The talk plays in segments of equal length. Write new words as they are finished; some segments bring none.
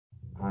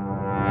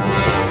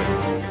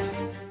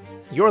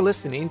You're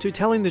listening to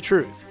Telling the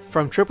Truth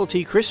from Triple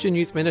T Christian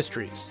Youth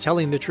Ministries,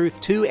 telling the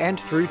truth to and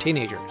through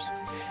teenagers.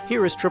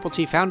 Here is Triple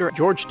T founder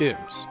George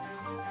Dooms.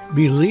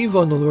 Believe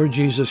on the Lord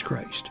Jesus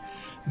Christ.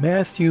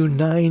 Matthew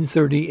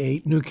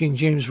 9:38, New King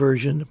James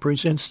Version,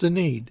 presents the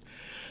need.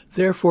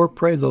 Therefore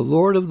pray the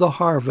Lord of the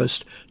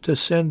harvest to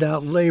send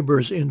out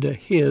laborers into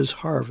his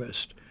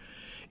harvest.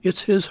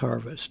 It's his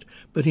harvest,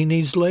 but he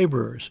needs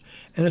laborers,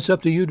 and it's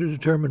up to you to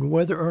determine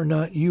whether or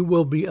not you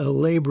will be a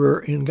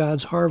laborer in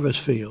God's harvest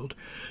field.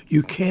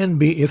 You can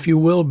be if you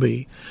will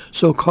be,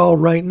 so call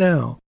right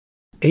now,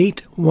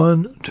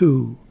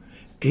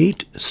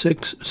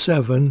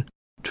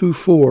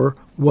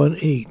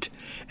 812-867-2418,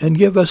 and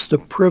give us the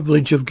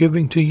privilege of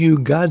giving to you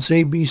God's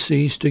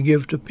ABCs to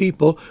give to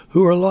people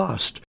who are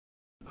lost,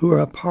 who are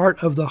a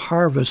part of the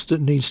harvest that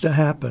needs to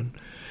happen.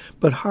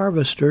 But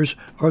harvesters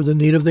are the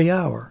need of the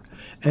hour.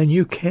 And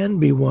you can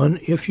be one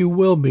if you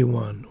will be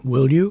one.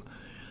 Will you?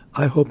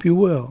 I hope you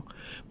will.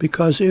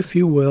 Because if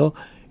you will,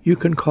 you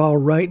can call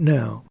right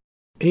now,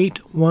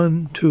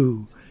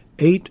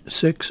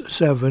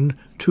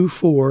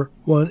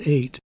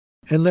 812-867-2418,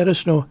 and let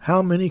us know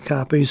how many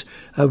copies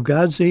of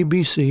God's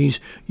ABCs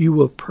you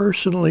will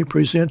personally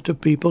present to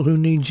people who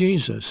need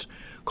Jesus.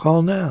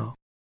 Call now,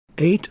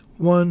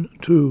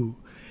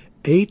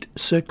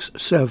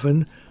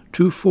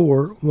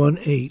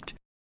 812-867-2418.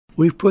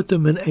 We've put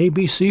them in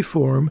ABC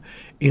form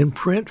in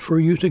print for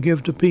you to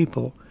give to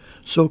people.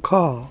 So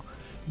call.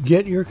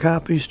 Get your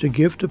copies to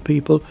give to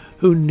people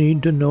who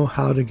need to know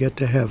how to get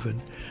to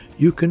heaven.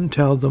 You can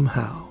tell them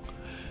how.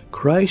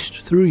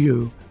 Christ through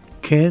you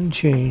can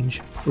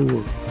change the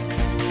world.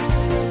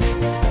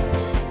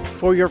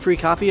 For your free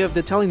copy of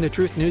the Telling the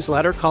Truth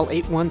newsletter, call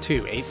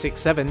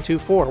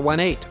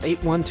 812-867-2418,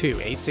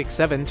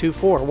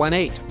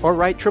 812-867-2418, or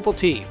write Triple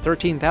T,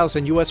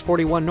 13,000 U.S.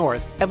 41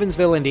 North,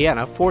 Evansville,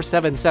 Indiana,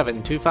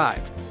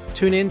 47725.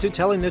 Tune in to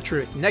Telling the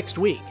Truth next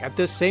week at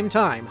this same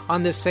time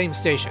on this same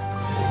station.